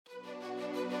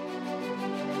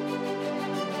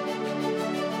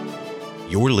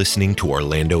You're listening to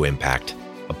Orlando Impact,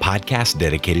 a podcast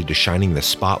dedicated to shining the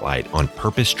spotlight on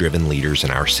purpose-driven leaders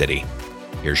in our city.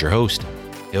 Here's your host,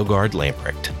 Hilgard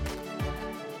Lamprecht.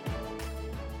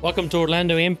 Welcome to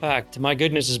Orlando Impact. My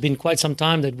goodness, it's been quite some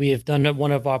time that we have done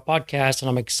one of our podcasts, and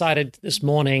I'm excited this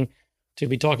morning to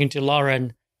be talking to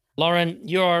Lauren. Lauren,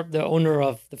 you're the owner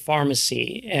of the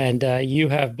pharmacy, and you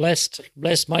have blessed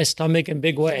my stomach in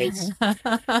big ways.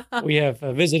 We have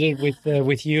visited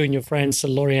with you and your friends,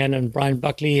 Lorianne and Brian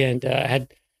Buckley, and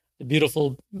had the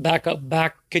beautiful back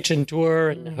kitchen tour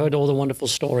and heard all the wonderful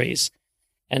stories.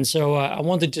 And so I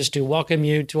wanted just to welcome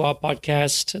you to our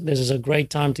podcast. This is a great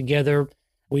time together.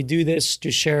 We do this to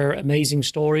share amazing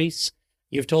stories.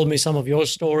 You've told me some of your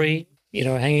story,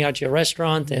 hanging out at your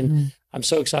restaurant, and I'm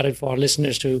so excited for our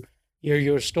listeners to hear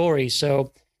your story.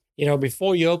 So,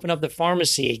 before you open up the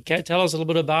pharmacy, tell us a little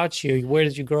bit about you. Where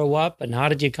did you grow up, and how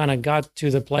did you kind of got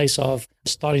to the place of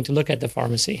starting to look at the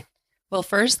pharmacy? Well,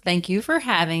 first, thank you for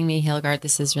having me, Hilgard.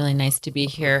 This is really nice to be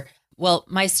here. Well,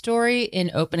 my story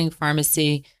in opening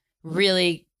pharmacy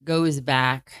really goes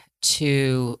back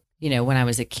to, when I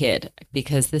was a kid,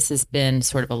 because this has been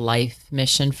sort of a life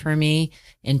mission for me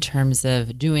in terms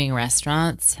of doing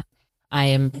restaurants. I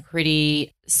am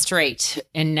pretty straight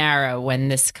and narrow when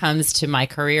this comes to my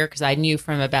career, because I knew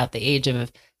from about the age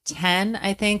of 10,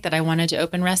 I think, that I wanted to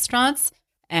open restaurants.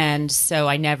 And so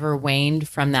I never waned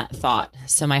from that thought.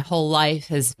 So my whole life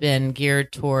has been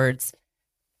geared towards,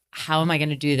 how am I going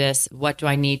to do this? What do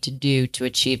I need to do to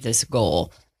achieve this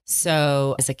goal?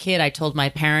 So as a kid, I told my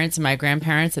parents and my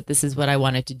grandparents that this is what I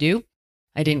wanted to do.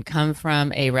 I didn't come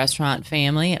from a restaurant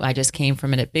family. I just came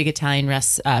from a big Italian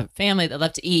family that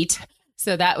loved to eat.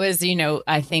 So that was,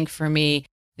 I think for me,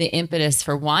 the impetus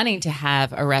for wanting to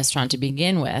have a restaurant to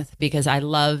begin with, because I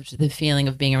loved the feeling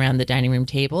of being around the dining room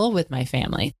table with my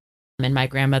family. And my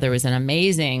grandmother was an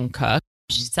amazing cook.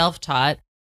 She's self-taught.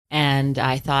 And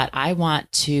I thought, I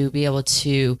want to be able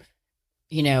to,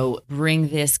 bring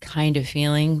this kind of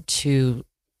feeling to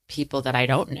people that I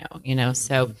don't know,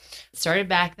 So started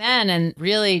back then, and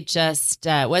really just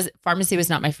pharmacy was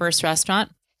not my first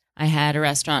restaurant. I had a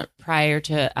restaurant prior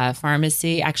to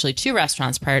pharmacy, actually 2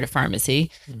 restaurants prior to pharmacy.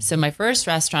 Mm-hmm. So my first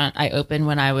restaurant I opened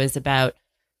when I was about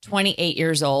 28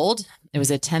 years old. It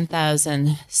was a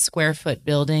 10,000 square foot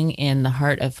building in the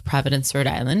heart of Providence, Rhode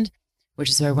Island, which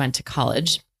is where I went to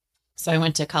college. So I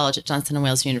went to college at Johnson &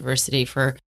 Wales University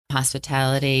for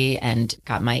hospitality and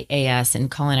got my AS in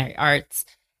culinary arts,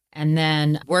 and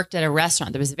then worked at a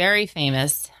restaurant that was very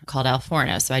famous called Al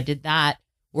Forno. So I did that,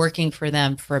 working for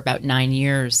them for about 9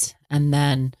 years, and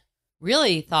then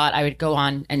really thought I would go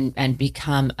on and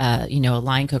become a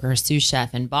line cook or a sous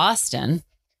chef in Boston.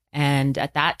 And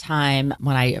at that time,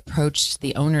 when I approached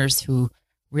the owners, who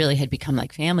really had become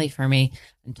like family for me,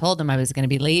 and told them I was going to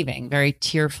be leaving, very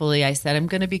tearfully, I said, I'm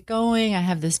going to be going. I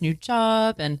have this new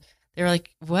job. And they were like,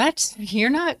 what? You're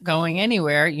not going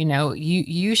anywhere.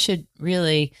 You should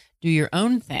really do your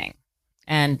own thing.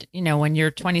 And, when you're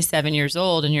 27 years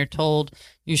old and you're told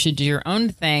you should do your own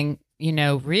thing,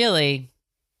 really,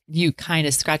 you kind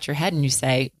of scratch your head and you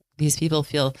say, these people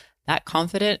feel that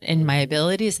confident in my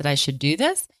abilities that I should do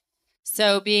this.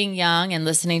 So being young and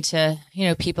listening to,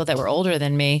 people that were older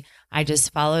than me, I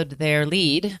just followed their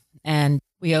lead, and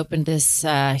we opened this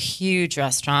huge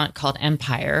restaurant called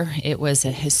Empire. It was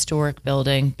a historic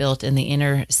building built in the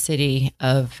inner city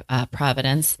of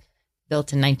Providence,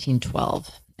 built in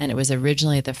 1912. And it was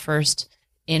originally the first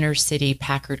inner city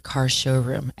Packard car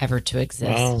showroom ever to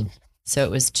exist. Wow. So it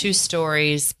was 2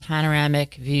 stories,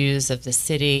 panoramic views of the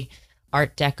city,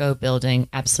 Art Deco building,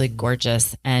 absolutely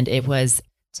gorgeous. And it was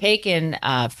taken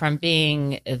from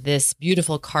being this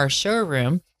beautiful car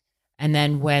showroom. And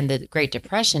then when the Great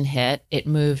Depression hit, it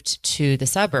moved to the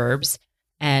suburbs,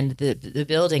 and the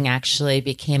building actually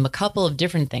became a couple of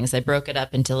different things. They broke it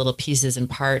up into little pieces and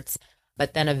parts,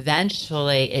 but then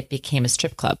eventually it became a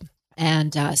strip club.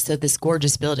 And so this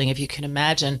gorgeous building, if you can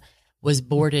imagine, was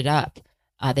boarded up.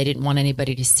 They didn't want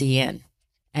anybody to see in.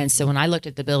 And so when I looked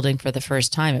at the building for the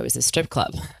first time, it was a strip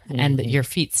club, and your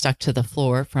feet stuck to the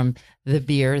floor from the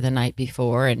beer the night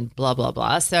before and blah, blah,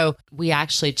 blah. So we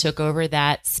actually took over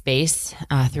that space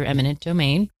through eminent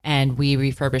domain, and we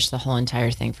refurbished the whole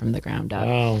entire thing from the ground up.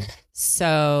 Wow.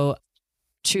 So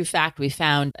true fact, we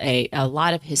found a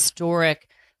lot of historic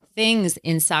things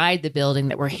inside the building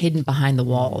that were hidden behind the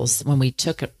walls. When we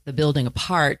took the building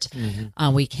apart,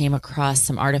 we came across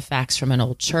some artifacts from an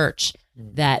old church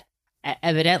that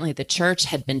evidently the church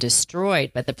had been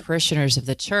destroyed, but the parishioners of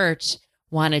the church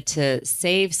wanted to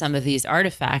save some of these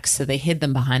artifacts, so they hid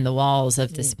them behind the walls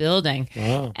of this building.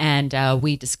 Wow. And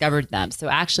we discovered them. So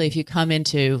actually, if you come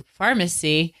into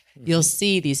pharmacy, you'll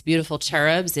see these beautiful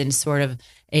cherubs in sort of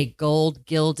a gold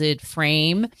gilded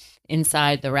frame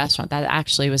inside the restaurant. That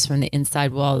actually was from the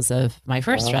inside walls of my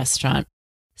first restaurant.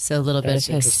 So a little bit of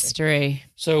history.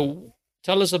 So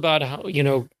tell us about how,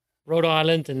 Rhode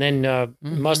Island, and then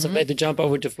must have made the jump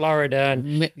over to Florida.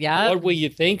 And what were you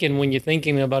thinking when you're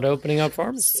thinking about opening up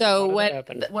pharmacy? So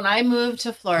when I moved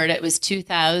to Florida, it was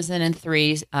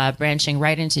 2003, branching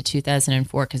right into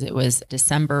 2004, because it was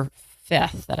December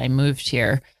 5th that I moved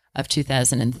here of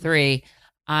 2003.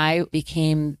 I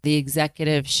became the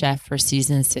executive chef for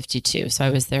Seasons 52. So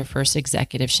I was their first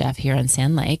executive chef here on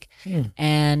Sand Lake.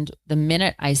 And the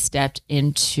minute I stepped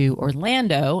into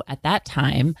Orlando at that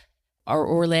time,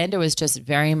 Orlando was just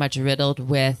very much riddled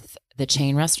with the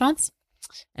chain restaurants.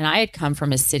 And I had come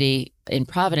from a city in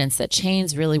Providence that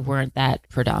chains really weren't that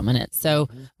predominant. So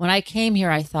when I came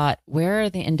here, I thought, where are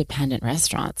the independent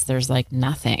restaurants? There's like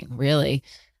nothing really.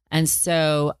 And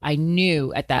so I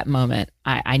knew at that moment,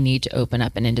 I need to open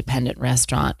up an independent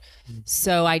restaurant.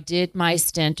 So I did my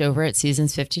stint over at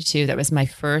Seasons 52. That was my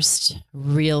first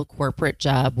real corporate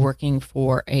job, working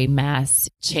for a mass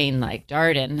chain like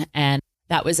Darden. And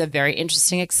that was a very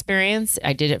interesting experience.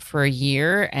 I did it for a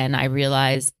year and I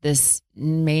realized this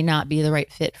may not be the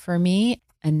right fit for me.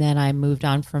 And then I moved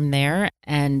on from there.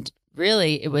 And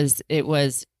really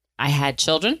I had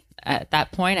children at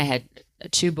that point. I had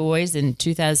 2 boys in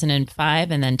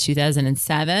 2005 and then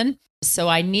 2007. So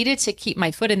I needed to keep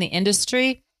my foot in the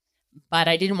industry, but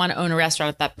I didn't want to own a restaurant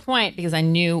at that point because I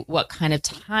knew what kind of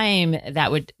time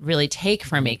that would really take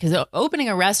for me. Because opening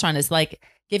a restaurant is like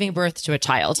giving birth to a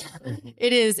child.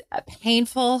 It is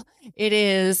painful. It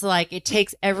is like, it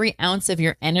takes every ounce of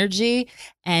your energy.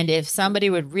 And if somebody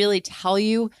would really tell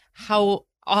you how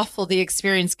awful the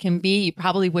experience can be, you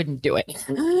probably wouldn't do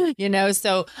it.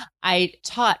 So I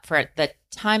taught for the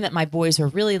time that my boys were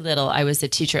really little. I was a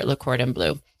teacher at Le Cordon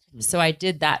Bleu. So I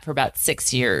did that for about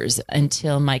 6 years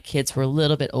until my kids were a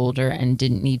little bit older and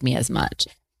didn't need me as much.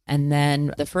 And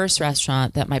then the first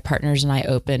restaurant that my partners and I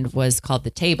opened was called The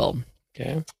Table.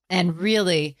 Okay. And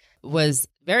really was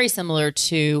very similar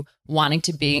to wanting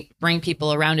to bring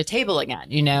people around a table again,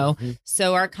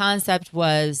 So our concept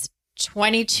was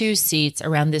 22 seats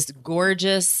around this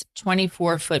gorgeous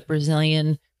 24-foot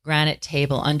Brazilian granite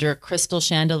table under a crystal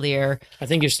chandelier. I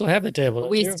think you still have the table.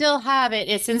 We still have it.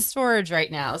 It's in storage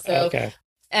right now. So, okay.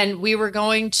 And we were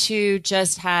going to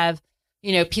just have,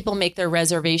 people make their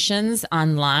reservations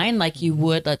online like you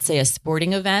would, let's say, a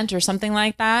sporting event or something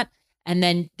like that. And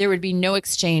then there would be no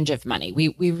exchange of money.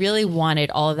 We really wanted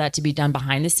all of that to be done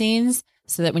behind the scenes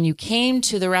so that when you came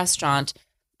to the restaurant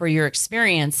for your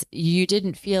experience, you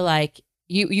didn't feel like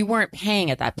you weren't paying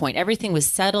at that point. Everything was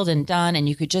settled and done and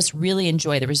you could just really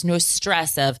enjoy. There was no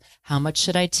stress of how much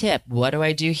should I tip? What do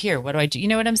I do here? What do I do? You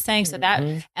know what I'm saying? So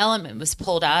that element was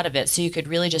pulled out of it. So you could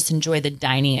really just enjoy the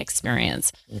dining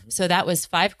experience. So that was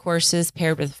 5 courses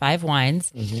paired with 5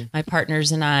 wines. My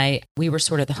partners and I, we were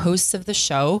sort of the hosts of the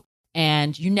show.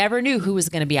 And you never knew who was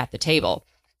going to be at the table.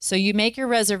 So you make your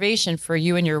reservation for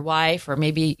you and your wife, or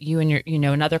maybe you and your,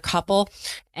 another couple.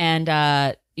 And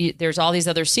there's all these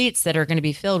other seats that are going to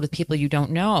be filled with people you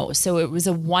don't know. So it was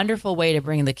a wonderful way to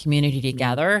bring the community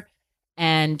together.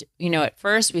 And, at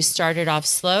first we started off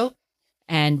slow.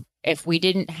 And if we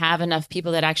didn't have enough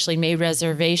people that actually made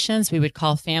reservations, we would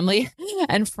call family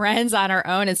and friends on our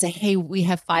own and say, hey, we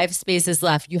have 5 spaces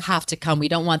left. You have to come. We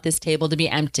don't want this table to be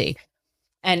empty.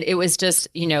 And it was just,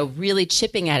 really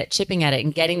chipping at it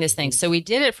and getting this thing. So we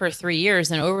did it for 3 years.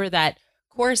 And over that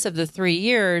course of the 3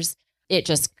 years, it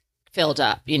just filled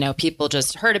up. People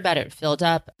just heard about it, filled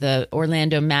up. The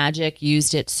Orlando Magic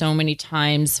used it so many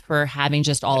times for having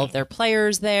just all of their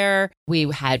players there. We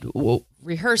had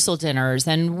rehearsal dinners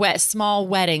and small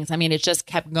weddings. I mean, it just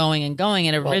kept going and going.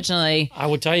 And originally... I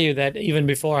would tell you that even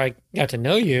before I got to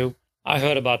know you, I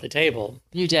heard about the table.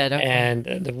 You did? Okay. And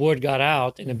the word got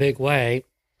out in a big way.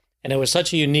 And it was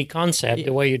such a unique concept,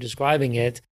 the way you're describing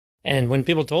it. And when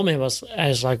people told me, I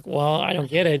was like, well, I don't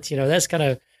get it. That's kind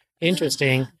of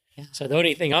interesting. Yeah. So the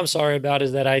only thing I'm sorry about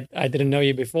is that I didn't know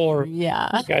you before.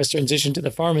 Yeah. You guys transitioned to the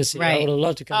pharmacy. Right. I would have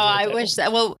loved to come to the I table. wish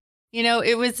that. Well,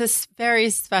 it was a very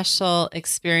special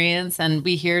experience. And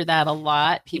we hear that a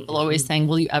lot. People always saying,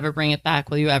 will you ever bring it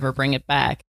back? Will you ever bring it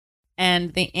back?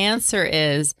 And the answer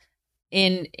is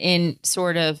in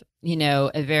sort of,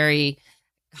 a very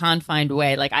confined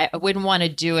way. Like I wouldn't want to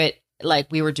do it like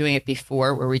we were doing it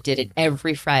before, where we did it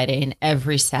every Friday and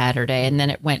every Saturday. And then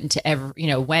it went into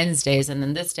every, Wednesdays and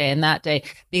then this day and that day,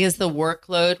 because the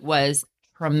workload was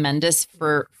tremendous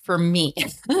for me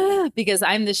because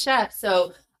I'm the chef.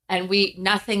 So, and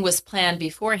nothing was planned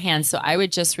beforehand. So I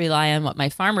would just rely on what my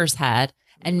farmers had.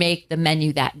 and make the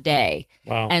menu that day.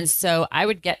 Wow. And so I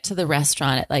would get to the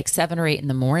restaurant at like 7 or 8 in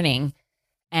the morning,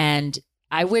 and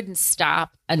I wouldn't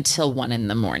stop until 1 in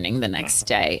the morning the next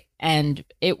day. And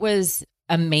it was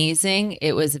amazing.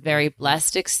 It was a very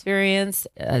blessed experience.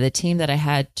 The team that I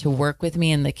had to work with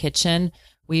me in the kitchen,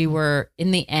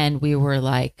 in the end, we were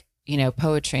like,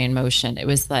 poetry in motion. It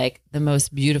was like the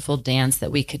most beautiful dance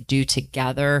that we could do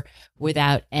together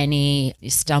without any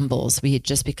stumbles. We had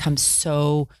just become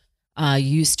so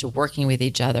used to working with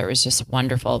each other. It was just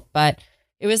wonderful. But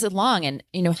it was long, and,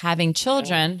 having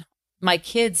children, my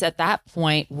kids at that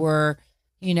point were,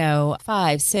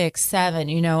 5, 6, 7,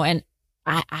 and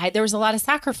there was a lot of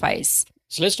sacrifice.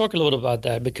 So let's talk a little bit about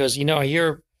that, because, I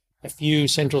hear a few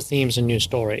central themes in your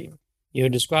story. You're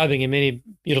describing in many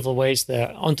beautiful ways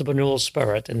the entrepreneurial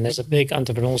spirit, and there's a big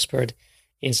entrepreneurial spirit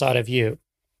inside of you.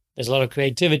 There's a lot of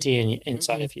creativity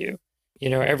inside of you.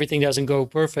 Everything doesn't go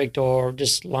perfect or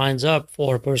just lines up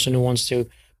for a person who wants to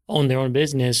own their own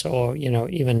business or,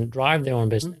 even drive their own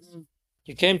business. Mm-hmm.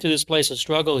 You came to this place of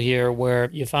struggle here where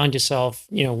you found yourself,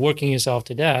 working yourself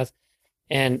to death.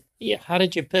 And how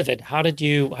did you pivot? How did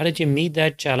you meet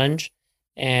that challenge?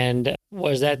 And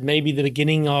was that maybe the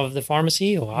beginning of the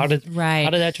pharmacy, or how did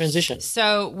that transition?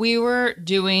 So we were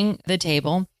doing the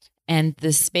table, and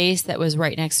the space that was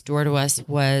right next door to us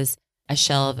was a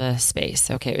shell of a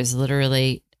space. Okay, it was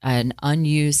literally an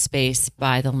unused space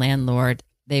by the landlord.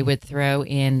 They would throw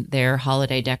in their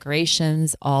holiday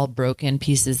decorations, all broken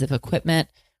pieces of equipment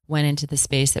went into the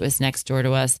space that was next door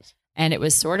to us, and it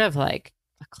was sort of like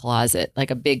a closet,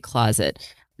 like a big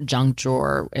closet, junk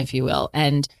drawer, if you will.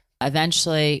 And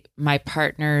eventually my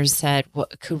partners said, well,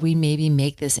 could we maybe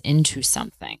make this into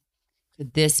something?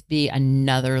 Could this be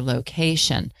another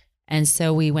location? And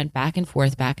so we went back and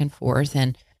forth,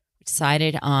 and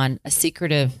decided on a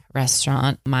secretive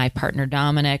restaurant. My partner,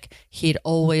 Dominic, he'd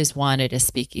always wanted a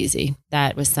speakeasy.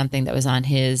 That was something that was on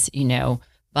his,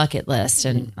 bucket list.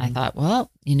 And I thought,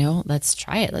 well, let's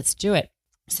try it. Let's do it.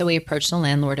 So we approached the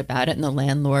landlord about it, and the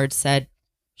landlord said,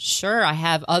 sure, I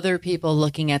have other people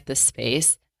looking at this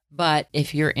space, but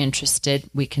if you're interested,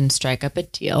 we can strike up a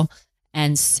deal.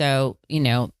 And so,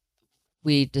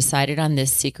 we decided on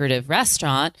this secretive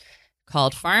restaurant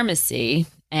called Pharmacy,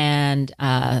 and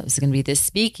it was going to be this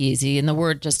speakeasy. And the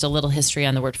word, just a little history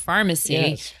on the word pharmacy.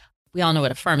 Yes. We all know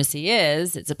what a pharmacy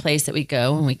is. It's a place that we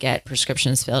go and we get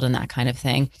prescriptions filled and that kind of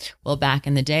thing. Well, back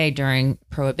in the day during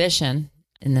Prohibition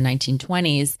in the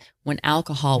 1920s, when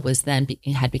alcohol was then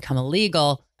had become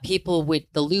illegal, the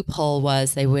loophole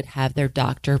was they would have their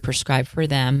doctor prescribe for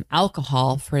them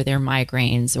alcohol for their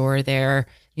migraines or their,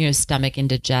 stomach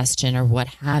indigestion or what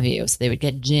have you. So they would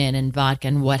get gin and vodka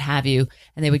and what have you,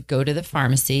 and they would go to the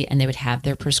pharmacy and they would have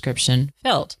their prescription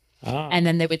filled. And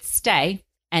then they would stay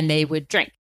and they would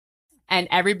drink. And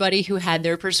everybody who had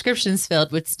their prescriptions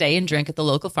filled would stay and drink at the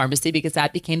local pharmacy because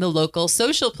that became the local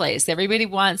social place. Everybody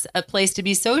wants a place to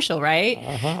be social, right?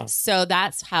 Uh-huh. So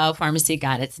that's how pharmacy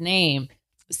got its name.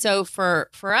 So for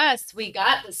us, we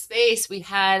got the space. We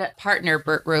had a partner,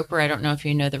 Bert Roper. I don't know if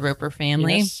you know the Roper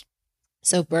family. Yes.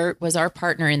 So Bert was our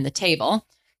partner in the table.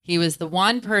 He was the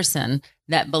one person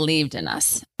that believed in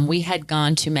us. We had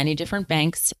gone to many different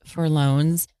banks for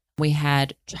loans. We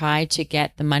had tried to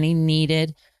get the money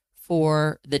needed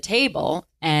for the table,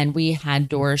 and we had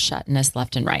doors shutting us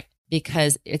left and right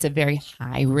because it's a very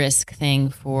high risk thing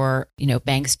for,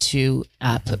 banks to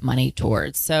put money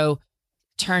towards. So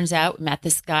turns out we met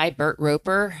this guy, Bert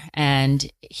Roper,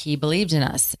 and he believed in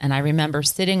us. And I remember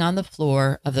sitting on the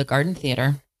floor of the Garden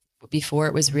Theater before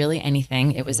it was really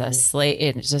anything. It was a slate.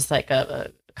 It was just like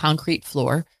a concrete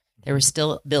floor. They were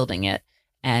still building it.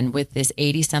 And with this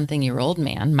 80-something-year-old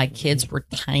man, my kids were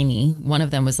tiny. One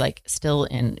of them was like still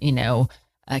in,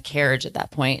 a carriage at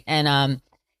that point. And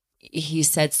he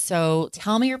said, so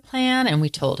tell me your plan. And we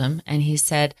told him. And he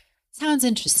said, sounds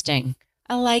interesting.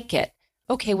 I like it.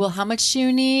 Okay, well, how much do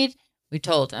you need? We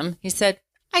told him. He said,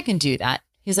 I can do that.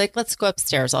 He's like, let's go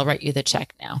upstairs. I'll write you the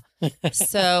check now.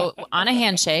 So on a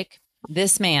handshake,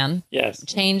 this man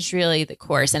changed really the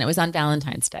course. And it was on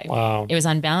Valentine's Day. Wow. It was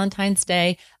on Valentine's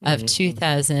Day of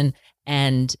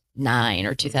 2009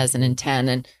 or 2010.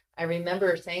 And I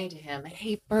remember saying to him,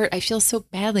 hey, Bert, I feel so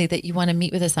badly that you want to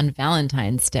meet with us on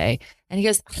Valentine's Day. And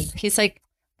he's like,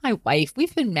 my wife,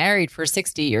 we've been married for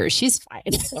 60 years. She's fine.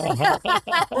 And so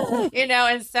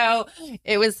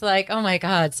it was like, oh my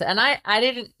God. So, and I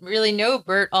didn't really know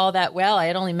Bert all that well. I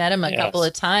had only met him a couple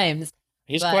of times.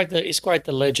 He's quite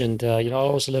the legend. I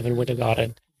also live in Winter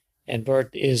Garden, and Bert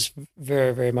is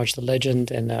very, very much the legend.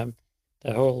 And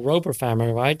the whole Roper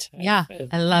family, right? Yeah,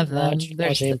 I love them.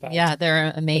 Large impact. Yeah,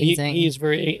 they're amazing.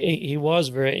 He was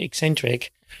very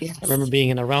eccentric. Yes. I remember being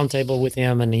in a round table with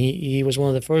him, and he was one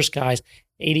of the first guys,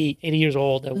 80 years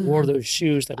old, that wore those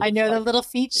shoes. That I know, the little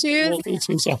feet shoes. Little feet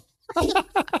shoes. Yeah.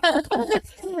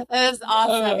 That was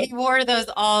awesome. He wore those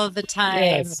all the time.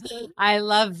 Yes. I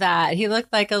love that. He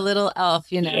looked like a little elf,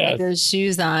 with those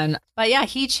shoes on. But yeah,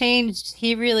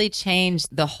 he really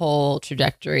changed the whole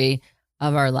trajectory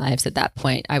of our lives at that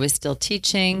point. I was still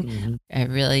teaching. Mm-hmm. I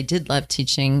really did love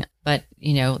teaching, but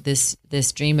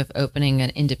this dream of opening an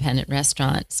independent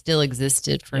restaurant still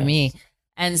existed for me.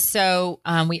 And so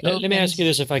let me ask you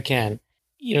this if I can.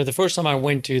 The first time I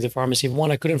went to the pharmacy,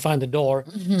 I couldn't find the door.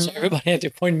 Mm-hmm. So everybody had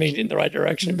to point me in the right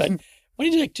direction. Mm-hmm. But why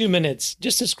don't you take 2 minutes?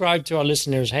 Just describe to our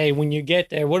listeners, hey, when you get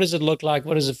there, what does it look like?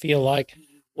 What does it feel like?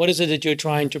 What is it that you're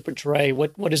trying to portray?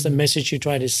 What is the message you're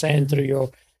trying to send through your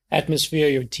atmosphere,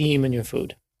 your team, and your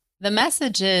food? The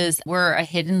message is we're a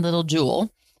hidden little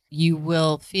jewel. You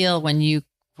will feel when you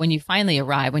finally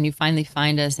arrive, when you finally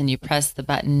find us and you press the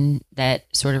button that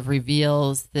sort of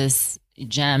reveals this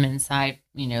gem inside,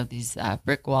 these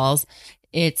brick walls.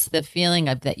 It's the feeling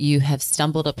of that you have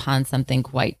stumbled upon something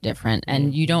quite different,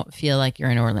 and you don't feel like you're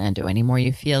in Orlando anymore.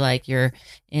 You feel like you're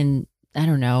in, I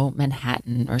don't know,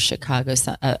 Manhattan or Chicago,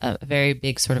 a very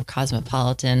big sort of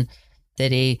cosmopolitan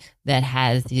city that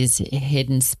has these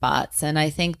hidden spots. And I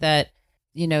think that,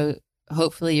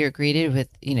 hopefully you're greeted with,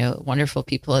 wonderful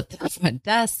people at the front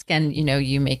desk, and,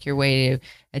 you make your way to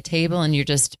a table and you're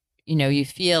just, you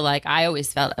feel like, I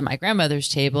always felt at my grandmother's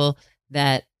table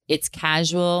that it's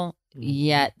casual,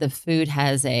 yet the food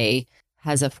has a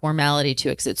formality to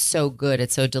it because it's so good.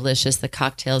 It's so delicious. The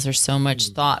cocktails are so much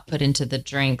thought put into the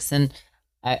drinks. And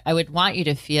I would want you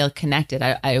to feel connected.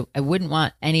 I wouldn't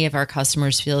want any of our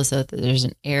customers to feel as though there's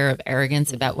an air of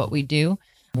arrogance about what we do.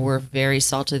 We're very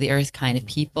salt of the earth kind of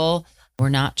people. We're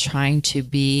not trying to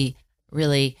be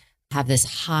really have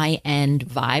this high-end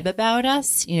vibe about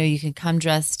us. You can come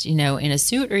dressed, in a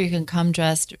suit, or you can come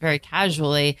dressed very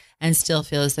casually and still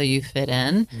feel as though you fit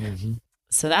in. Mm-hmm.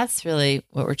 So that's really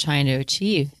what we're trying to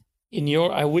achieve.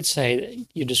 I would say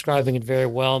you're describing it very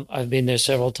well. I've been there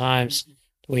several times.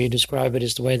 The way you describe it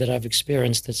is the way that I've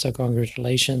experienced it. So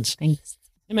congratulations. Thanks.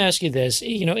 Let me ask you this.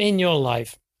 In your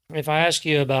life, if I ask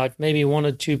you about maybe one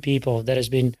or two people that has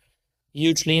been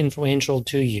hugely influential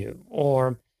to you,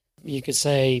 or you could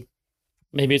say,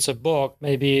 maybe it's a book,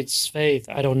 maybe it's faith,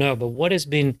 I don't know. But what has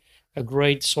been a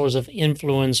great source of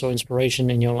influence or inspiration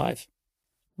in your life?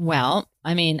 Well,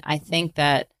 I think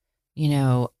that,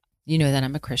 that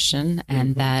I'm a Christian,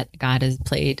 and that God has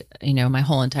played, my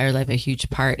whole entire life, a huge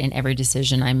part in every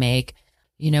decision I make.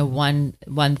 One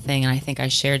thing, and I think I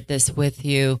shared this with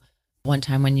you one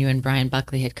time when you and Brian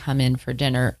Buckley had come in for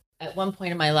dinner. At one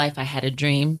point in my life, I had a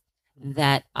dream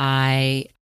that I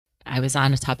was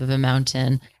on the top of a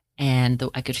mountain, and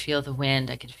I could feel the wind.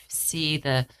 I could see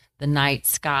the night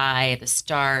sky, the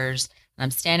stars. And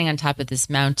I'm standing on top of this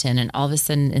mountain, and all of a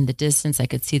sudden in the distance, I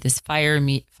could see this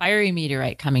fiery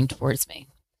meteorite coming towards me.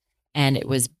 And it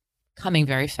was coming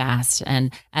very fast.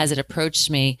 And as it approached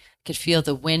me, I could feel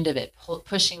the wind of it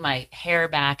pushing my hair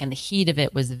back, and the heat of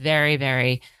it was very,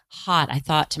 very hot. I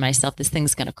thought to myself, this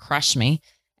thing's going to crush me.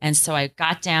 And so I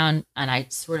got down and I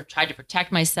sort of tried to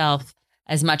protect myself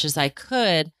as much as I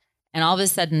could. And all of a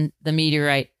sudden, the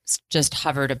meteorite just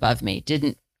hovered above me,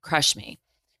 didn't crush me.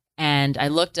 And I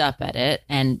looked up at it,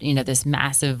 and, this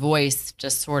massive voice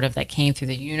just sort of that came through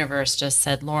the universe just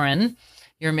said, Lauren,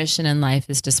 your mission in life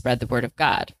is to spread the word of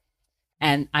God.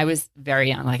 And I was very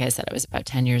young. Like I said, I was about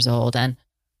 10 years old. And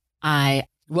I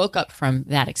woke up from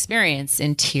that experience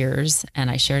in tears,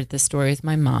 and I shared this story with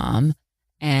my mom.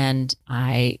 And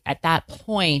at that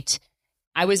point,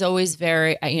 I was always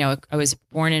I was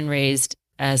born and raised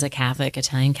as a Catholic,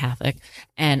 Italian Catholic.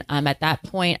 And at that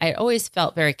point, I always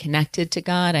felt very connected to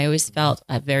God. I always felt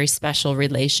a very special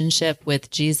relationship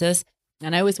with Jesus.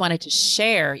 And I always wanted to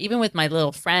share, even with my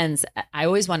little friends, I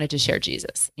always wanted to share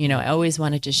Jesus. I always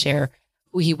wanted to share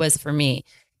who he was for me.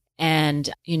 And,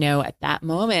 at that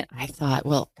moment, I thought,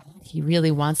 well, God, he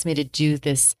really wants me to do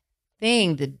this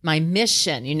thing, my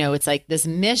mission, it's like this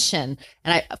mission.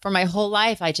 And for my whole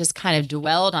life, I just kind of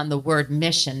dwelled on the word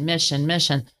mission.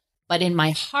 But in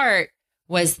my heart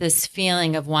was this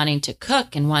feeling of wanting to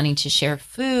cook and wanting to share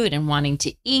food and wanting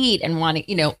to eat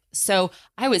and so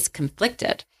I was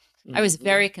conflicted. I was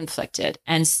very conflicted.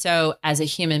 And so as a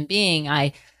human being,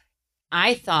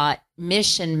 I thought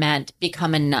mission meant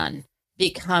become a nun,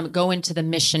 go into the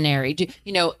missionary,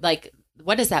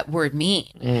 what does that word mean?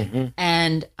 Mm-hmm.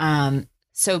 And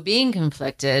so being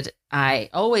conflicted, I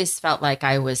always felt like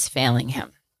I was failing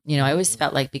him. I always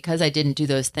felt like because I didn't do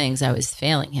those things, I was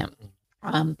failing him.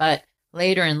 But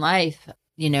later in life,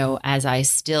 as I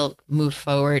still moved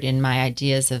forward in my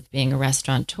ideas of being a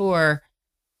restaurateur,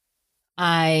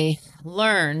 I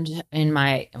learned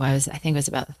I think it was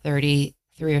about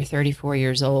 33 or 34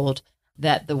 years old,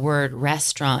 that the word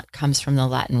restaurant comes from the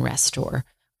Latin restor,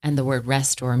 and the word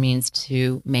restor means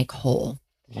to make whole.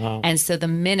 Wow. And so the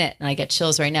minute, and I get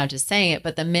chills right now just saying it,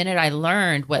 but the minute I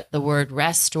learned what the word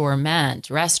restaurant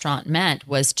meant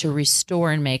was to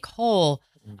restore and make whole,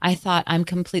 I thought, I'm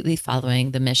completely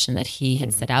following the mission that he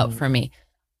had set out for me.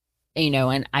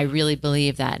 And I really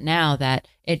believe that now, that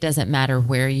it doesn't matter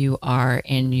where you are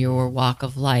in your walk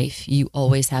of life, you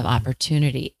always have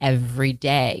opportunity every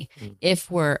day if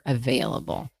we're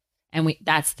available. And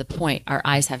that's the point. Our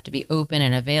eyes have to be open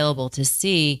and available to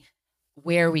see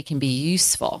where we can be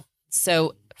useful.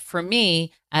 So for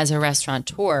me, as a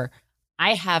restaurateur,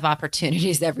 I have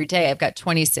opportunities every day. I've got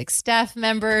 26 staff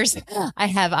members. I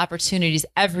have opportunities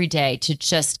every day to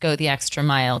just go the extra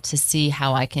mile to see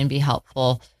how I can be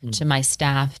helpful to my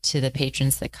staff, to the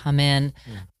patrons that come in.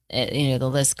 The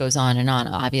list goes on and on,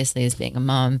 obviously, as being a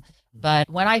mom. But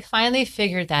when I finally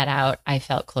figured that out, I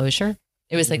felt closure.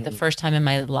 It was like the first time in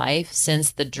my life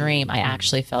since the dream, I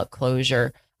actually felt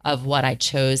closure of what I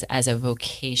chose as a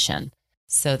vocation.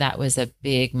 So that was a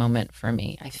big moment for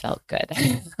me. I felt good.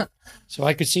 So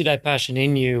I could see that passion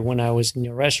in you when I was in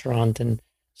your restaurant, and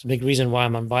it's a big reason why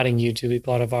I'm inviting you to be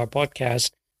part of our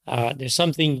podcast. There's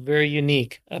something very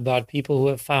unique about people who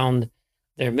have found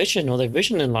their mission or their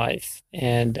vision in life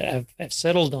and have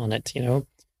settled on it.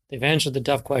 They've answered the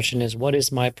tough question is, what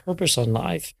is my purpose in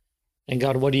life? And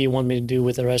God, what do you want me to do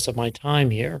with the rest of my time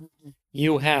here?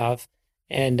 You have.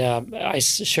 And I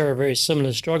share a very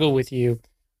similar struggle with you.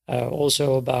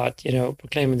 Also about,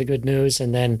 proclaiming the good news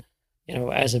and then,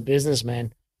 as a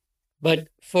businessman. But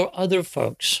for other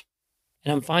folks,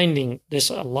 and I'm finding this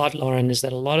a lot, Lauren, is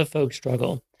that a lot of folks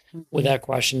struggle with that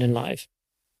question in life.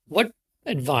 What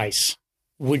advice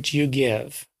would you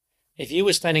give if you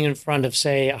were standing in front of,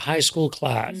 say, a high school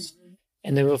class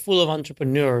and they were full of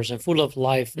entrepreneurs and full of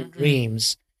life and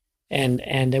dreams and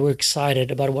they were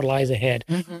excited about what lies ahead?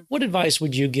 What advice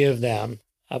would you give them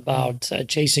about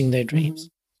chasing their dreams?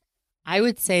 I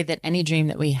would say that any dream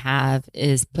that we have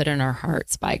is put in our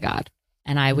hearts by God.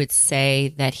 And I would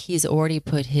say that he's already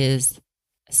put his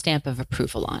stamp of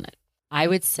approval on it. I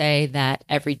would say that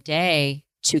every day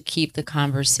to keep the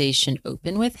conversation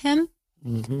open with him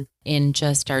in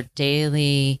just our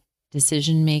daily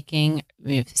decision-making,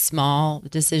 small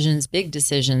decisions, big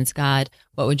decisions. God,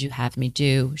 what would you have me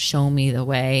do? Show me the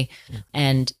way,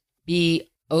 and be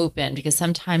open, because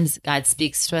sometimes God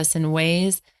speaks to us in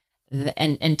ways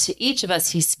and to each of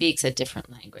us, he speaks a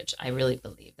different language. I really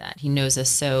believe that. He knows us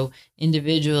so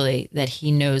individually that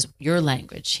he knows your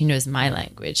language. He knows my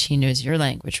language. He knows your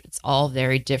language. It's all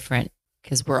very different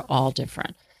because we're all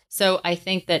different. So I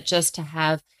think that just to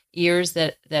have ears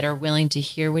that are willing to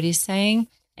hear what he's saying,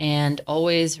 and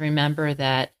always remember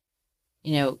that,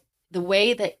 the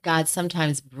way that God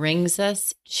sometimes brings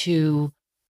us to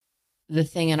the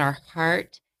thing in our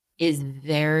heart is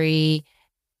very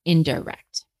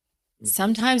indirect.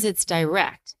 Sometimes it's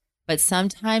direct, but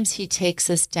sometimes he takes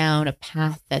us down a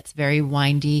path that's very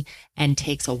windy and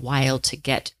takes a while to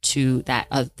get to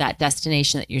that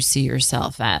destination that you see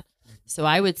yourself at. So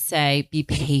I would say be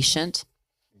patient,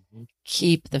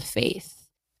 keep the faith,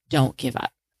 don't give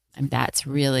up. And that's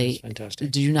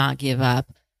fantastic. Do not give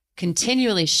up.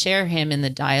 Continually share him in the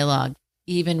dialogue,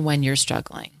 even when you're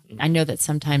struggling. I know that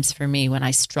sometimes for me, when I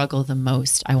struggle the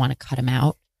most, I want to cut him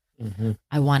out.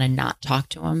 I want to not talk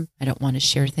to him. I don't want to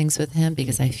share things with him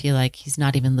because I feel like he's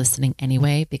not even listening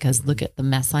anyway, because look at the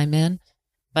mess I'm in.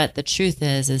 But the truth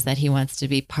is that he wants to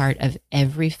be part of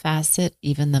every facet,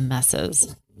 even the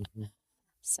messes.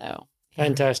 So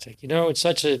fantastic. It's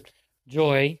such a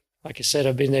joy. Like I said,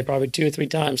 I've been there probably 2 or 3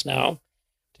 times now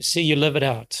to see you live it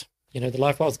out. The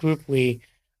Life Wealth Group,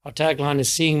 our tagline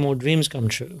is seeing more dreams come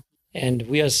true. And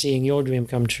we are seeing your dream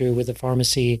come true with the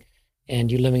pharmacy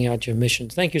and you living out your mission.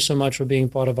 Thank you so much for being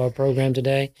part of our program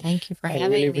today. Thank you for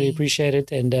having me. I really appreciate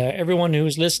it. And everyone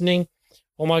who's listening,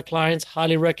 all my clients,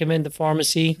 highly recommend the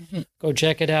pharmacy. Go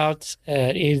check it out.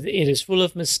 It is full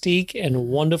of mystique and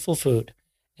wonderful food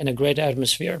and a great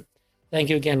atmosphere. Thank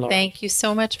you again, Lauren. Thank you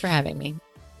so much for having me.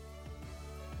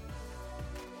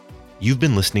 You've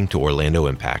been listening to Orlando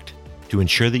Impact. To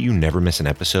ensure that you never miss an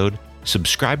episode,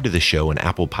 subscribe to the show in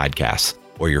Apple Podcasts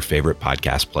or your favorite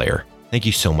podcast player. Thank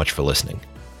you so much for listening.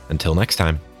 Until next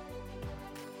time.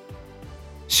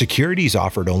 Securities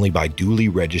offered only by duly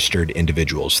registered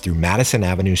individuals through Madison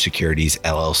Avenue Securities,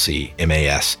 LLC,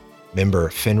 MAS. Member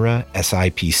FINRA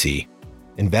SIPC.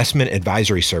 Investment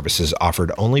advisory services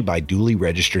offered only by duly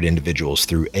registered individuals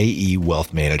through AE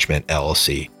Wealth Management,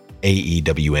 LLC,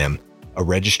 AEWM, a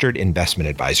registered investment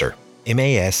advisor.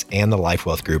 MAS and the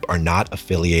LifeWealth Group are not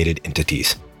affiliated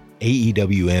entities.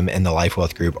 AEWM and the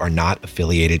LifeWealth Group are not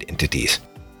affiliated entities.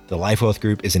 The LifeWealth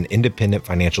Group is an independent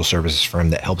financial services firm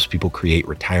that helps people create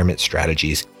retirement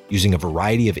strategies using a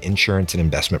variety of insurance and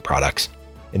investment products.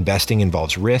 Investing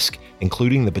involves risk,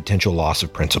 including the potential loss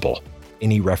of principal.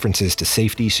 Any references to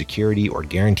safety, security, or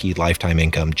guaranteed lifetime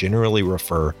income generally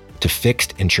refer to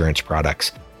fixed insurance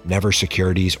products, never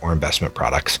securities or investment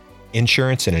products.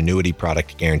 Insurance and annuity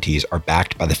product guarantees are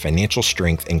backed by the financial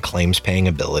strength and claims-paying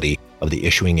ability of the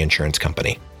issuing insurance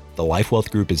company. The LifeWealth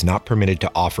Group is not permitted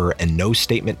to offer, and no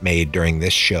statement made during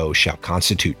this show shall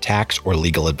constitute tax or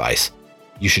legal advice.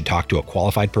 You should talk to a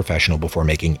qualified professional before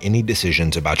making any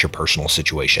decisions about your personal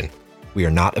situation. We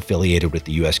are not affiliated with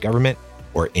the U.S. government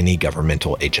or any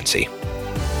governmental agency.